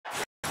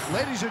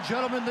Ladies and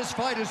gentlemen, this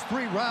fight is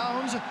 3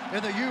 rounds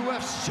in the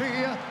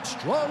UFC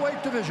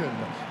strawweight division.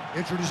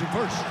 Introducing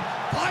first,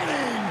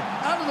 fighting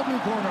out of the blue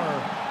corner,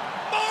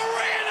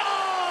 Marina!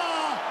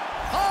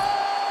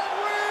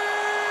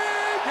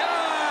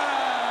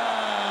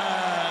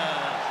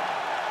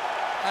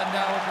 And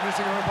now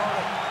introducing her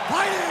opponent,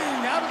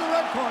 fighting out of the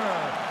red corner,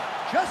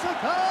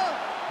 Jessica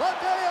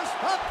Andrade.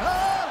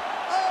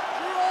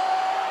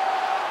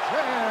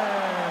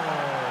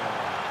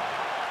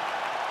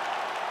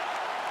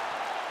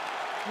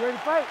 You ready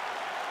to fight?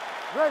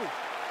 Ready.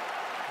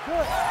 Good.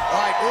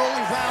 All right,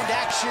 early round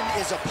action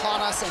is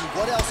upon us, and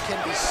what else can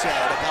be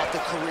said about the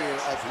career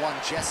of one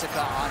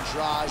Jessica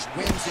Andrade?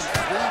 Wins in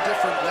 3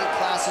 different weight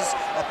classes,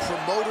 a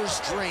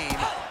promoter's dream,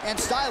 and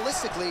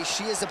stylistically,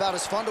 she is about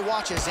as fun to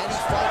watch as any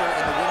fighter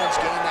in the women's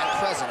game at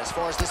present. As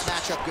far as this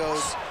matchup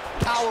goes,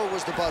 power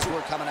was the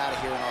buzzword coming out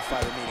of here in our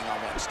fighter meeting on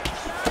Wednesday.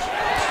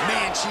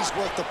 Man, she's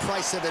worth the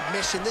price of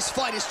admission. This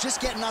fight is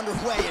just getting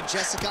underway, and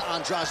Jessica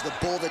Andrade, the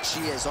bull that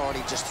she is,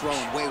 already just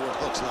throwing wayward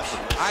hooks left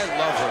and right. I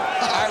love her.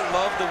 I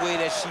love the way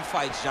that she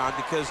fights, John,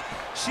 because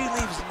she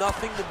leaves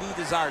nothing to be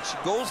desired. She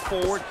goes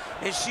forward,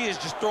 and she is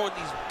just throwing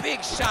these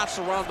big shots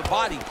around the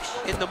body.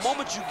 And the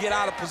moment you get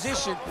out of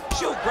position,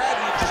 she'll grab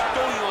you and just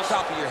throw you on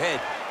top of your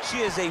head.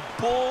 She is a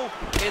bull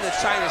in a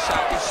china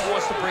shop, and she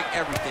wants to break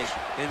everything.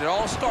 And it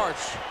all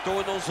starts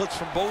throwing those hooks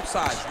from both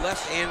sides,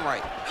 left and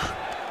right.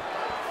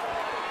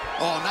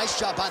 Oh, nice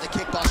job by the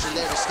kickboxer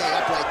there to stay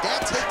upright.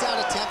 That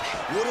takedown attempt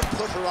would have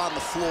put her on the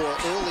floor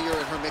earlier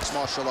in her mixed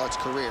martial arts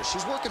career.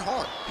 She's working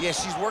hard. Yeah,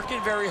 she's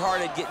working very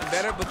hard at getting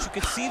better, but you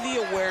can see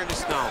the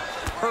awareness now.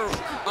 Her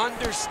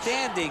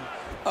understanding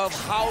of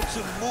how to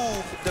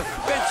move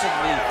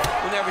defensively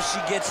whenever she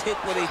gets hit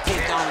with a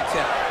takedown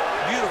attempt.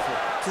 Beautiful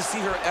to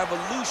see her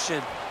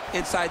evolution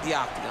inside the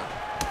octagon.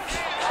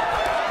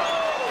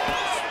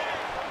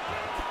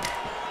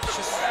 It's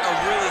just a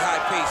really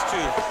high pace,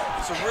 too.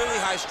 It's a really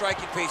high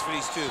striking pace for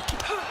these two.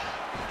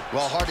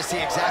 Well, hard to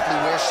see exactly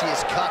where she is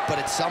cut, but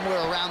it's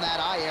somewhere around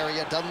that eye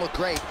area. Doesn't look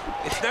great.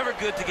 It's never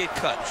good to get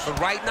cut, but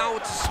right now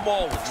it's a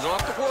small one. You don't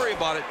have to worry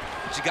about it,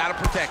 but you got to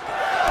protect it.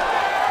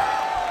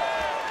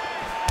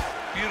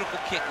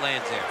 Beautiful kick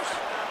lands there.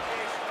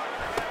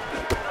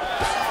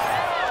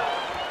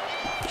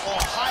 Oh,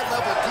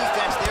 high-level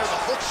defense there.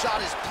 The hook shot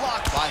is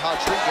blocked by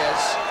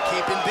Rodriguez.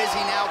 Keeping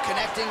busy now,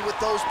 connecting with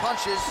those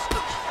punches.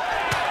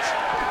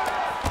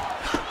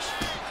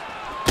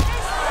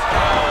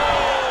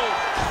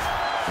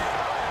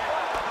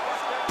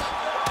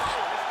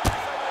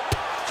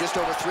 Just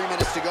over 3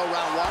 minutes to go,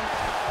 round 1.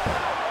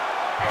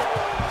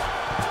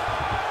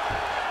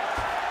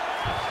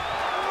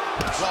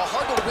 Well,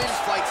 hard to win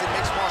fights in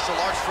mixed martial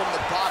arts from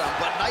the bottom,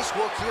 but nice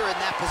work here in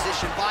that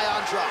position by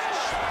Andrade.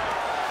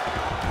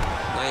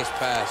 Nice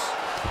pass.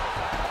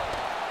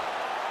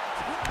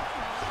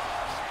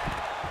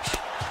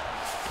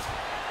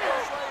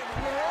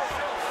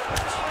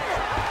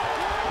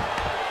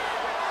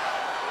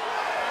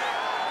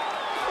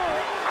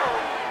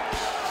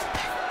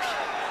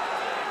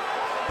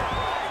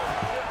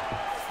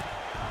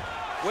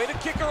 Way to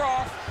kick her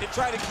off and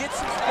try to get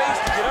some space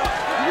to get up.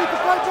 You need to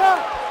punch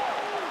out.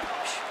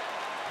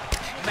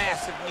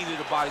 Massive knee to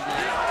the body.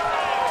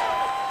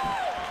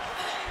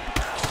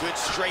 Good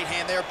straight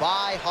hand there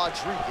by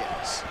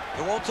Rodriguez.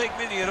 It won't take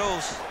many of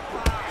those.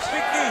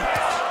 Big knee.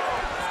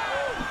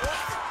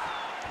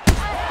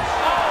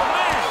 Oh,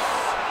 man.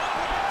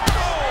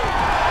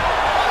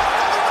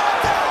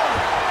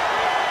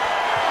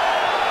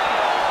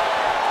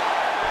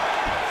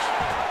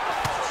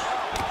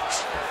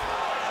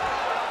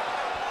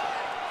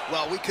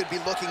 Well, we could be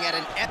looking at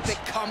an epic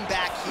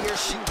comeback here.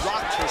 She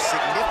rocked her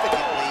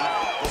significantly,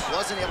 but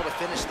wasn't able to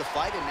finish the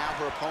fight, and now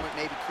her opponent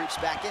maybe creeps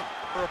back in.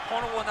 Her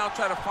opponent will now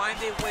try to find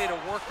a way to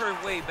work her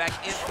way back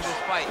into this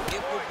fight.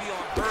 It will be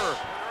on her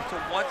to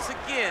once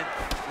again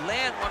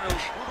land one of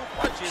those brutal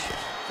punches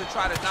to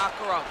try to knock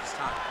her out this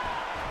time.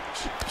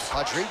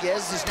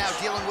 Rodriguez is now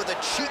dealing with a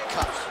cheek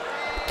cut.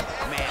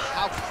 Man,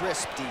 how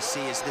crisp, DC,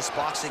 is this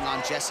boxing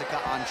on Jessica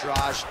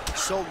Andrade.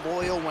 So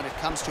loyal when it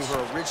comes to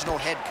her original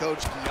head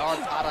coach, Guillard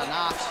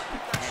Paraná,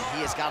 and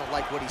he has got to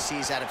like what he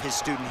sees out of his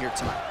student here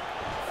tonight.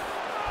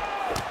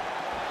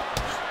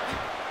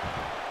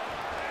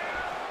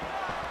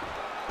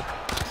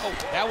 Oh,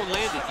 that one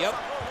landed, yep.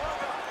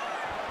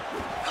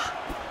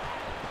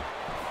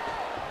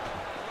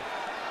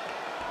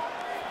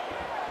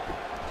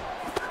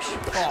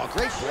 Oh,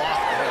 great block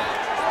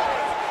there.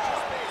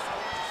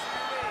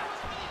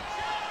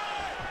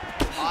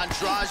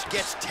 Andrade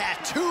gets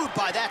tattooed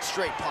by that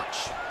straight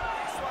punch.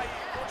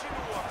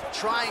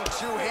 Trying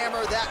to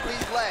hammer that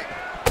lead leg.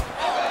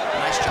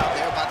 Nice job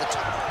there by the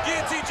top.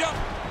 Guillotine jump.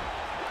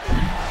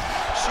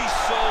 She's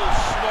so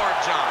smart,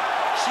 John.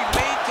 She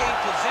maintained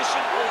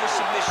position over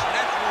submission.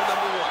 That's rule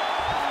number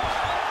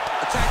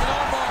 1. Attacking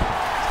armbar.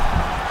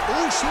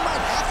 Ooh, she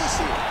might have this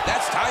here.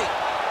 That's tight.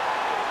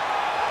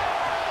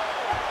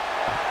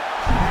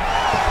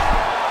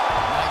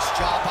 Nice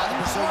job by the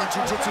Brazilian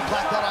Jiu-Jitsu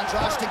black belt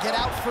Andrade to get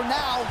out for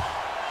now.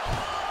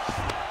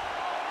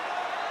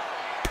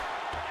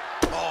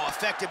 Oh,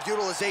 Effective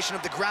utilization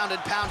of the ground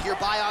and pound here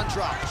by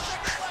Andrade.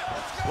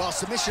 Well,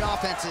 submission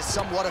offense is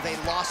somewhat of a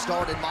lost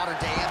art in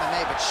modern-day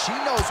MMA, but she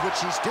knows what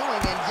she's doing,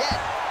 and yet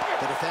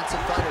the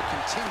defensive fighter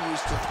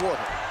continues to thwart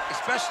her.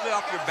 Especially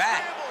off your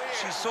back.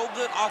 She's so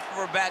good off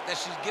of her back that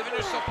she's giving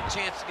herself a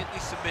chance to get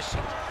these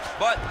submissions.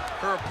 But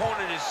her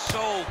opponent is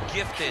so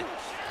gifted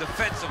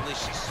defensively.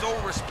 She's so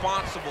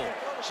responsible.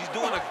 She's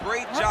doing a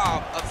great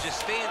job of just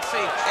staying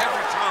safe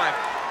every time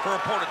her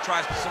opponent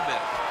tries to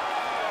submit.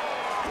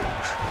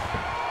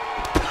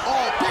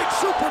 Oh, big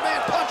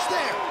Superman punch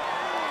there.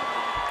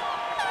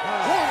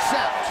 Horn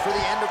sounds for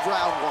the end of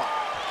round one.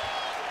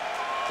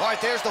 All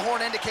right, there's the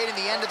horn indicating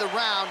the end of the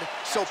round.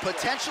 So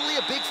potentially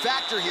a big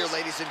factor here,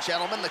 ladies and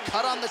gentlemen. The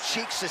cut on the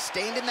cheek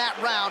sustained in that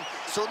round.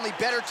 Certainly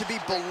better to be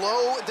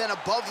below than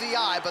above the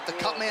eye, but the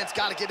cut man's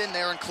got to get in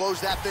there and close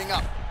that thing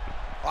up.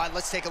 All right,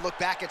 let's take a look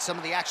back at some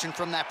of the action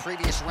from that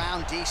previous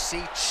round,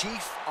 DC.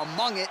 Chief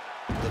among it,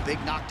 the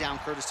big knockdown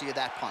courtesy of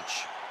that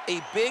punch. A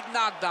big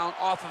knockdown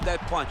off of that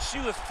punch. She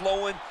was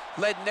flowing,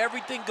 letting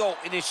everything go,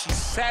 and as she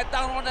sat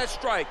down on that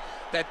strike,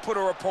 that put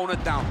her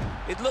opponent down.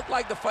 It looked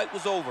like the fight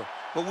was over,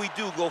 but we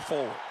do go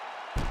forward.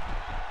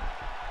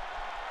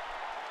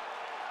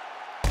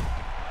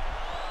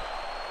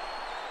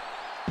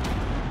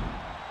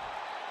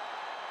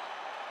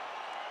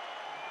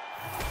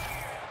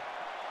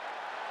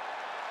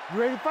 You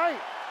ready to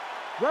fight?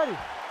 Ready.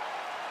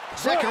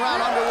 Second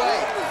round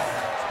underway.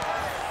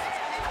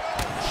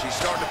 She's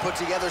starting to put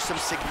together some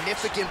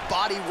significant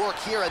body work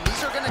here, and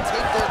these are going to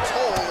take their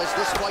toll as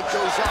this fight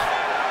goes on.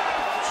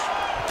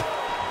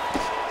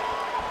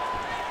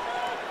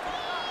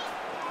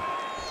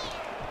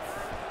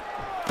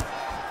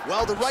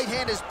 Well, the right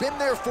hand has been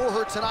there for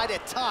her tonight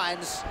at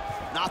times.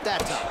 Not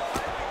that time.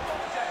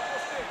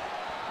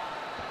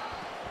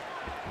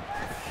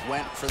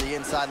 Went for the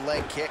inside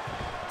leg kick.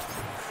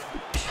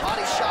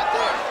 Body shot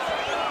there.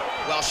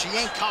 Well, she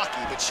ain't cocky,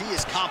 but she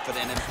is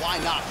confident, and why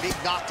not? Big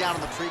knockdown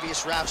in the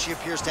previous round. She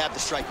appears to have the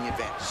striking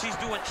advantage. She's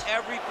doing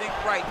everything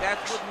right.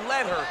 That's what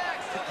led her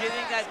to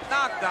getting that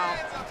knockdown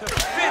to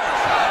finish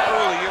the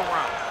earlier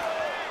round.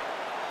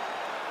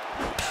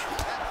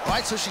 All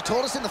right, so she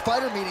told us in the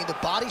fighter meeting the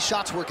body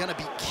shots were going to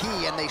be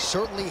key, and they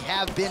certainly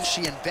have been.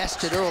 She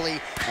invested early,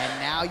 and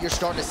now you're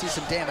starting to see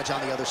some damage on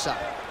the other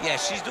side. Yeah,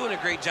 she's doing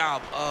a great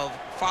job of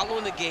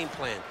following the game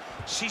plan.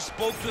 She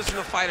spoke to us in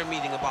the fighter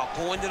meeting about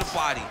going to the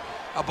body,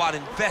 about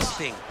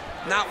investing,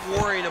 not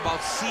worrying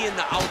about seeing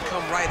the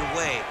outcome right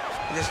away.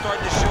 And it's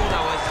starting to show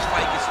now as this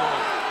fight gets on.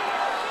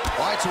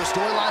 All right, so a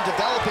storyline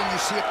developing. You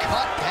see a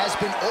cut has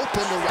been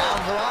opened around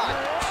her eye.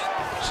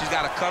 She's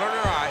got a cut on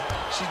her eye.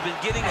 She's been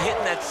getting hit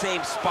in that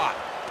same spot.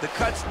 The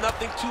cut's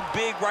nothing too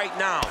big right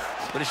now,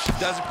 but if she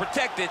doesn't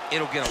protect it,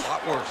 it'll get a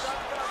lot worse.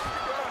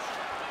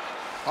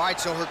 All right,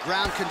 so her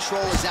ground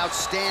control is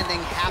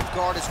outstanding. Half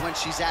guard is when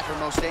she's at her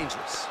most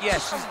dangerous.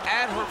 Yeah, she's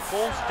at her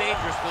most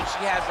dangerous when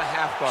she has a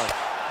half guard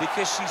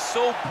because she's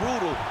so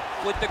brutal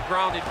with the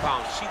ground and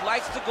pound. She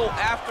likes to go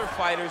after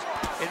fighters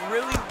and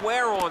really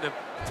wear on them,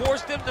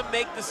 force them to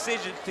make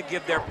decisions to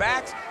give their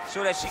backs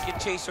so that she can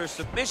chase her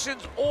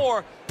submissions,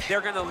 or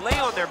they're gonna lay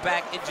on their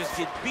back and just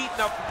get beaten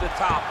up from the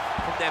top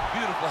from that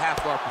beautiful half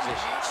guard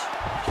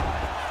position.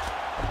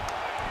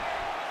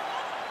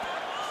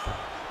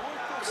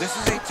 This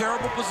is a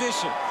terrible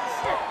position.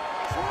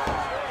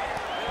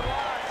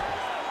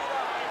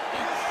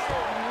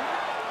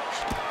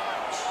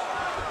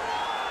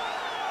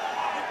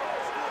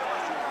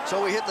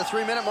 So we hit the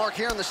 3-minute mark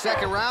here in the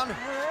second round.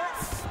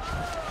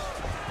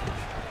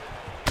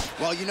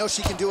 Well, you know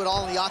she can do it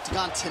all in the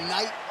octagon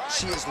tonight.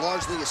 She is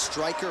largely a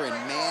striker, and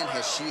man,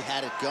 has she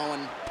had it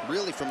going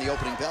really from the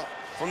opening bell.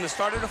 From the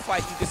start of the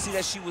fight, you could see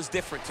that she was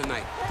different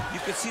tonight. You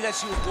could see that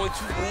she was going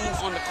to lean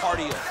on the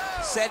cardio,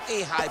 set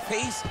a high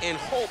pace, and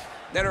hope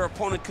that her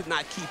opponent could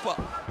not keep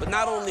up. But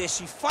not only is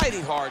she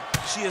fighting hard,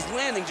 she is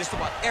landing just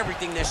about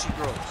everything that she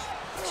throws.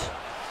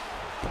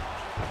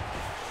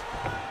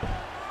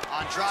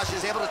 Andrade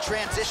is able to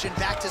transition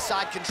back to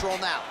side control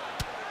now.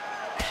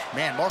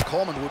 Man, Mark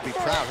Coleman would be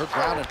proud. Her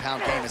ground and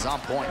pound game is on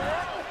point.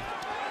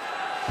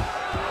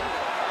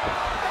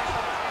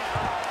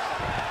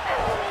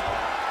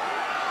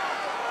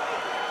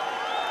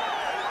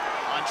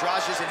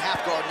 Andrade is in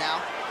half guard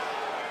now.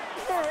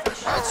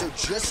 All right, so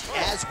just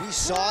as we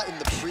saw in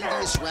the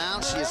previous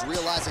round, she is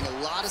realizing a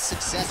lot of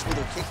success with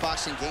her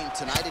kickboxing game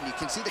tonight, and you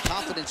can see the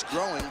confidence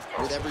growing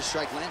with every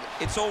strike landed.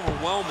 It's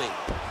overwhelming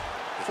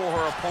for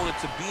her opponent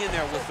to be in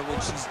there with her when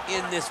she's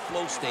in this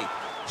flow state.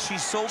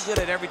 She's so good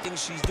at everything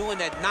she's doing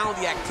that now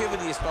the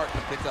activity is starting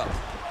to pick up.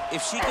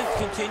 If she can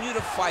continue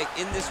to fight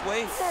in this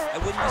way, I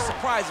wouldn't be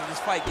surprised if this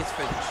fight gets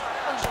finished.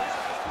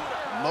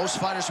 Most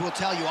fighters will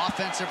tell you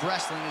offensive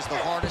wrestling is the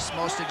hardest,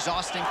 most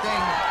exhausting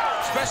thing.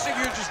 Especially if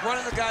you're just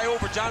running the guy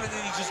over, Jonathan,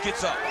 he just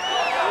gets up.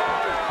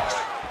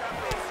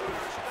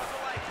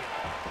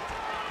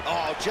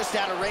 Oh, just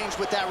out of range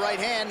with that right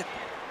hand.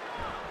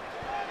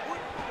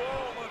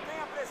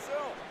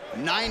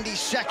 90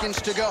 seconds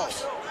to go.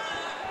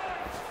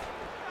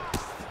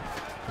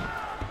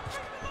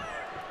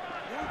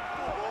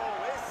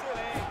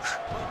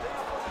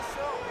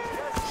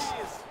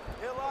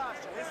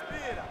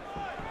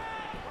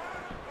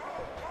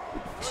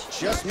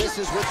 just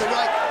misses with the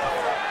right.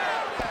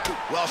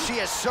 Well, she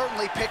has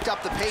certainly picked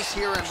up the pace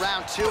here in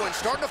round 2 and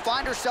starting to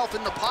find herself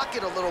in the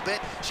pocket a little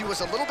bit. She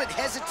was a little bit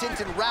hesitant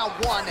in round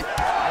 1.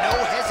 No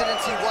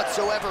hesitancy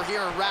whatsoever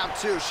here in round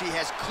 2. She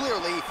has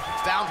clearly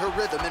found her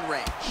rhythm and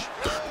range.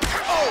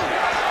 Oh!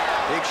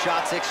 Big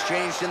shots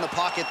exchanged in the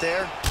pocket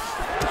there.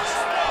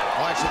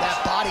 All right, so that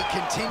body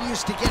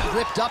continues to get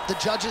ripped up. The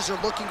judges are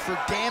looking for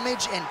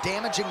damage and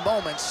damaging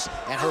moments,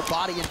 and her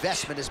body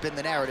investment has been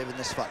the narrative in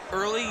this fight.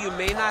 Early, you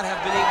may not have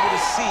been able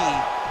to see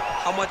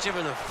how much of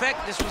an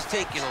effect this was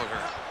taking on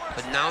her,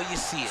 but now you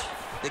see it.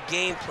 The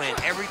game plan,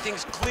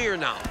 everything's clear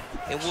now,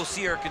 and we'll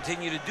see her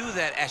continue to do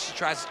that as she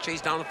tries to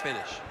chase down a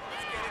finish.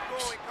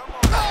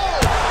 Oh!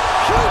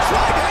 Huge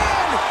right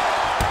hand!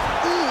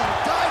 Ooh,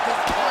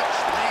 diving punch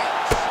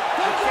lands.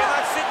 You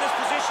cannot sit in this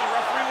position.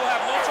 Referee will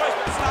have no choice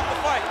but to stop the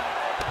fight.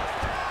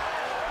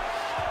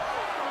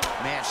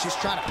 Man, she's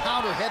trying to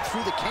pound her head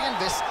through the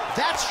canvas.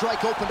 That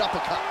strike opened up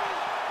a cut.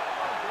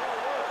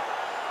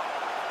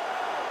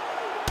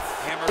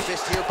 Hammer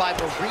fist here by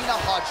Marina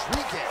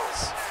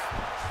Rodriguez.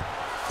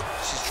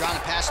 She's trying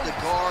to pass the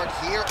guard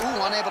here.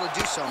 Ooh, unable to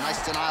do so. Nice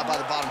denial by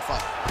the bottom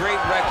fighter.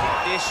 Great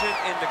recognition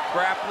in the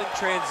grappling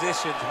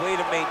transitions. Way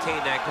to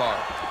maintain that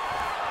guard.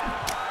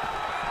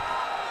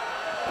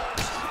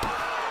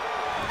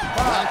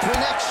 Round 3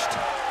 next.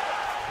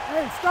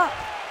 Hey, stop.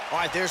 All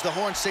right, there's the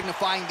horn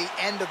signifying the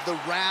end of the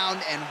round,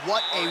 and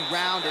what a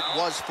round it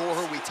was for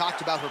her. We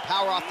talked about her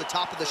power off the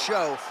top of the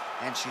show,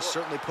 and she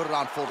certainly put it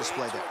on full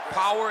display there.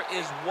 Power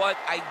is what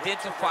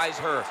identifies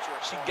her.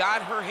 She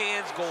got her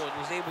hands going,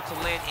 was able to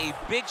land a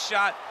big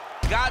shot,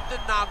 got the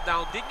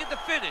knockdown, didn't get the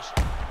finish,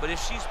 but if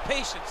she's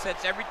patient,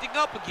 sets everything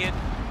up again,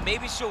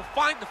 maybe she'll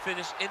find the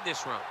finish in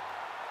this round.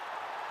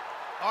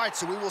 All right,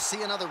 so we will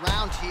see another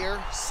round here.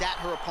 Sat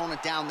her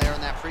opponent down there in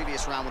that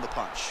previous round with a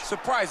punch.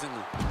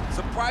 Surprisingly,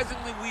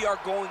 we are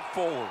going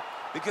forward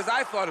because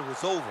I thought it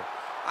was over.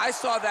 I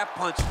saw that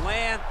punch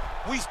land.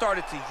 We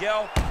started to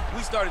yell.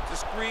 We started to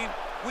scream.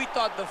 We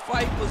thought the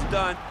fight was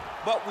done,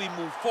 but we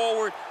moved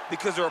forward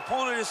because her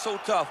opponent is so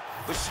tough,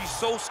 but she's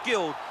so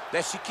skilled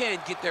that she can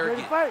get there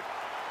Ready again. to fight.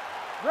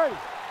 Ready.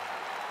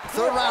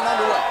 Third round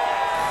underway.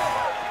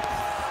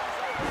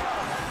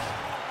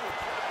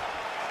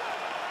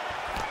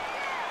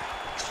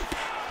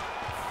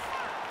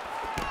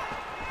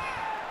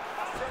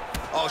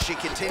 Oh, she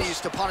continues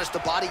to punish the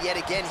body yet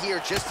again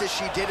here, just as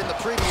she did in the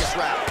previous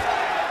round.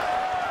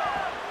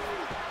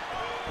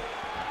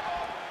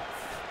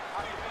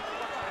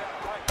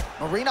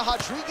 Marina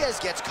Rodriguez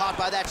gets caught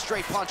by that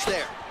straight punch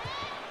there.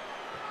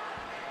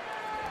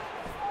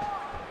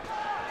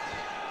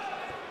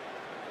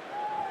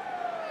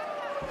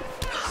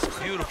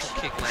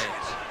 Beautiful kick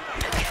lands.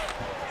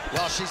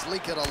 Well, she's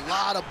leaking a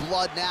lot of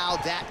blood now.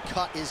 That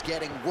cut is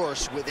getting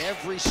worse with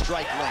every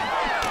strike land.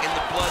 And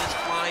the blood is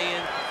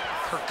flying.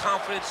 Her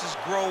confidence is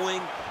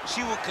growing.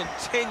 She will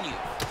continue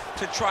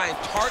to try and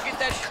target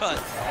that cut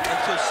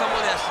until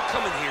someone has to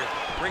come in here,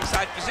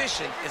 ringside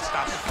position, and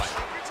stop the fight.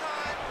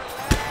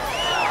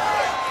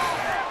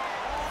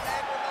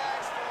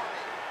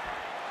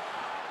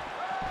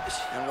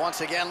 And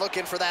once again,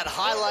 looking for that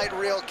highlight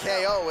reel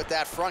KO with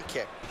that front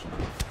kick.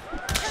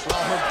 Well,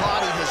 her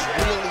body has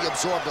really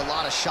absorbed a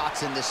lot of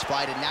shots in this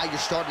fight, and now you're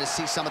starting to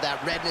see some of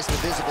that redness, the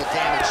visible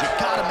damage. You've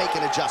got to make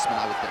an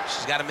adjustment, I would think.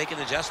 She's got to make an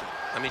adjustment.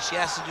 I mean, she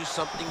has to do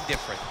something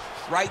different.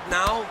 Right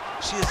now,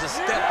 she is a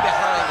step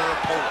behind her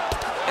opponent.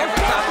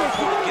 Every time her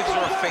opponent gives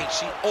her a feint,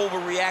 she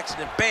overreacts,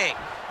 and then bang,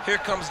 here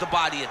comes the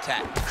body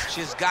attack.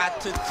 She's got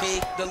to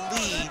take the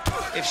lead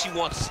if she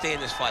wants to stay in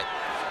this fight.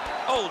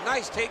 Oh,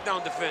 nice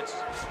takedown defense.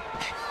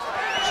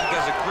 She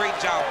does a great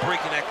job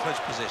breaking that clinch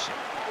position.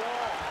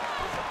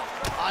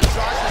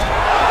 Andrade.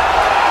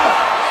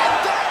 And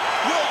that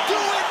will do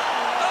it.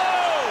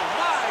 Oh,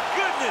 my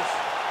goodness.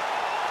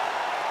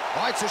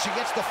 All right, so she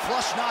gets the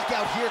flush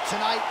knockout here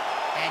tonight,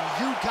 and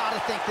you got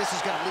to think this is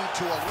going to lead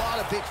to a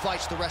lot of big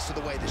fights the rest of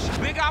the way this year.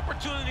 Big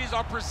opportunities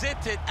are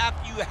presented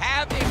after you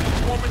have a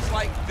performance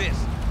like this.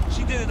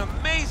 She did an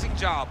amazing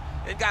job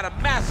and got a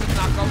massive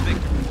knockout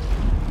victory.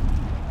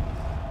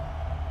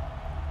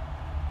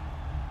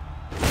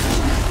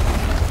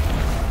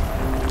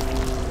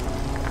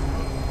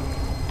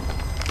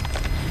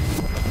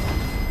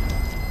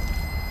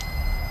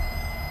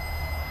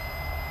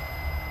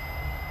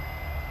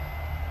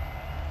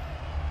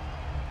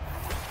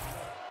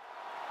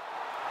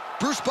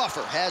 Bruce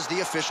Buffer has the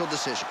official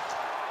decision.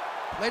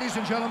 Ladies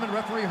and gentlemen,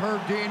 referee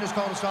Herb Dean has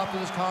called a stop to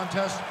this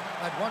contest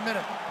at 1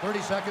 minute, 30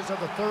 seconds of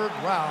the third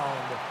round.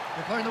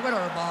 Declaring the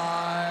winner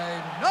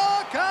by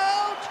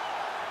knockout,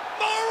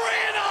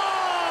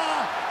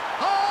 Marina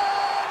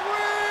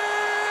Rodriguez!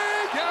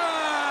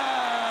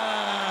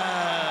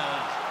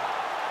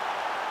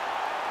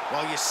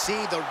 Well, you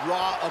see the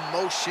raw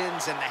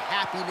emotions and the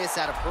happiness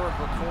out of her in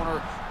her corner.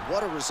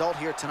 What a result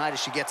here tonight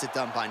as she gets it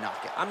done by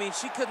knockout. I mean,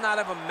 she could not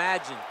have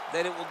imagined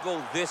that it would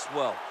go this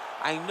well.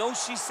 I know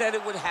she said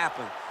it would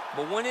happen,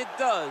 but when it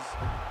does,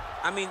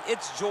 I mean,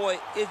 it's joy.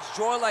 It's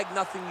joy like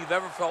nothing you've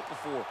ever felt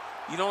before.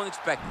 You don't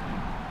expect it.